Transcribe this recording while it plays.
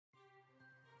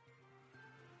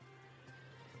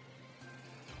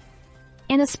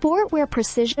In a sport where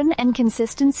precision and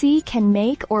consistency can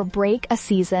make or break a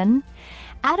season,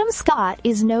 Adam Scott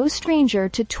is no stranger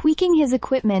to tweaking his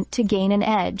equipment to gain an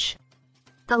edge.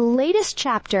 The latest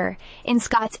chapter in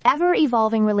Scott's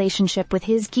ever-evolving relationship with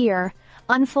his gear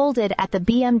unfolded at the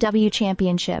BMW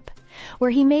Championship,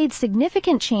 where he made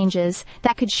significant changes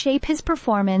that could shape his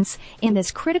performance in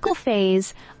this critical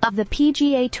phase of the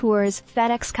PGA Tour's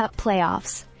FedEx Cup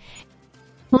playoffs.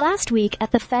 Last week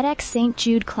at the FedEx St.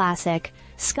 Jude Classic,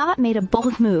 Scott made a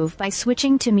bold move by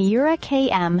switching to Miura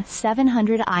KM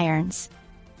 700 irons.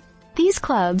 These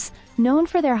clubs, known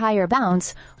for their higher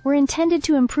bounce, were intended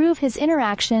to improve his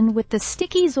interaction with the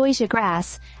sticky zoysia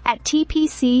grass at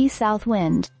TPC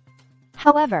Southwind.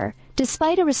 However,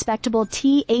 despite a respectable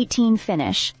T18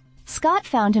 finish, Scott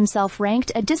found himself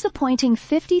ranked a disappointing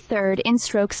 53rd in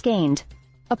strokes gained,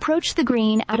 approached the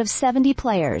green out of 70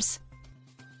 players.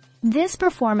 This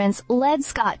performance led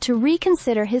Scott to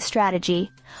reconsider his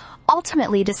strategy,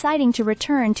 ultimately deciding to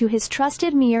return to his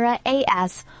trusted Miura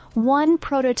AS-1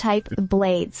 prototype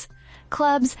blades,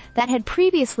 clubs that had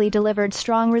previously delivered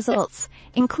strong results,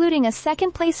 including a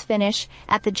second-place finish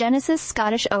at the Genesis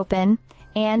Scottish Open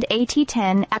and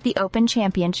AT10 at the Open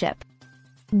Championship.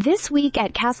 This week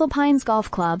at Castle Pines Golf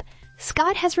Club,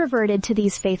 Scott has reverted to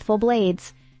these faithful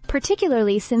blades,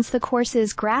 particularly since the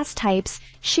course's grass types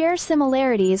share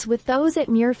similarities with those at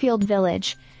Muirfield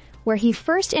Village, where he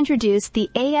first introduced the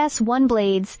AS-1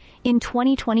 blades in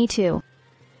 2022.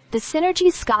 The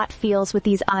synergy Scott feels with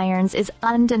these irons is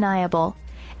undeniable,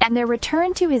 and their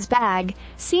return to his bag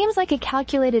seems like a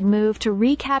calculated move to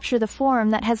recapture the form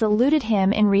that has eluded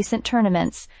him in recent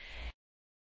tournaments.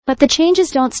 But the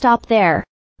changes don't stop there.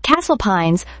 Castle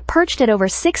Pines, perched at over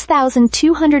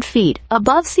 6,200 feet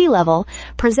above sea level,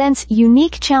 presents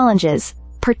unique challenges,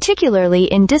 particularly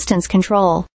in distance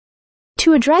control.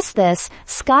 To address this,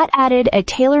 Scott added a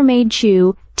tailor-made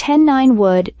Chew 10-9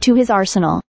 wood to his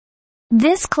arsenal.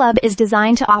 This club is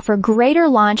designed to offer greater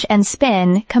launch and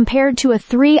spin compared to a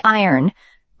 3-iron,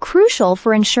 crucial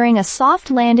for ensuring a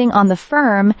soft landing on the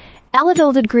firm,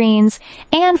 elevated greens,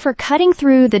 and for cutting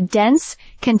through the dense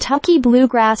Kentucky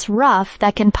bluegrass rough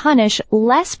that can punish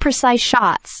less precise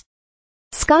shots.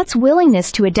 Scott's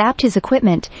willingness to adapt his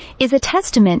equipment is a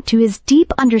testament to his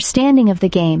deep understanding of the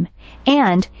game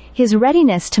and his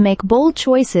readiness to make bold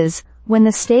choices when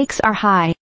the stakes are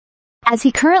high. As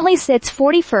he currently sits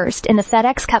 41st in the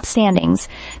FedEx Cup standings,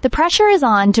 the pressure is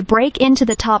on to break into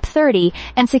the top 30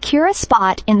 and secure a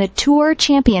spot in the Tour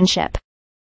Championship.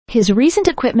 His recent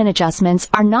equipment adjustments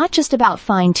are not just about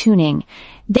fine-tuning.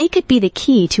 They could be the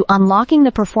key to unlocking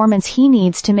the performance he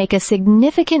needs to make a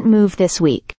significant move this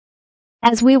week.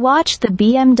 As we watch the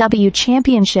BMW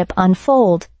Championship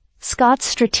unfold, Scott's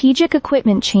strategic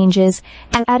equipment changes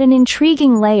add an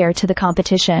intriguing layer to the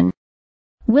competition.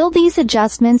 Will these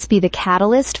adjustments be the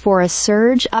catalyst for a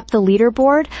surge up the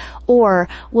leaderboard, or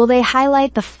will they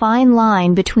highlight the fine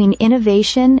line between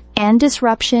innovation and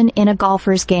disruption in a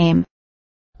golfer's game?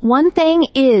 One thing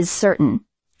is certain.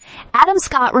 Adam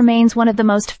Scott remains one of the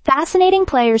most fascinating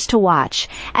players to watch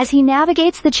as he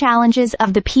navigates the challenges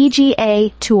of the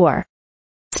PGA Tour.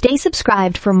 Stay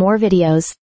subscribed for more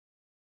videos.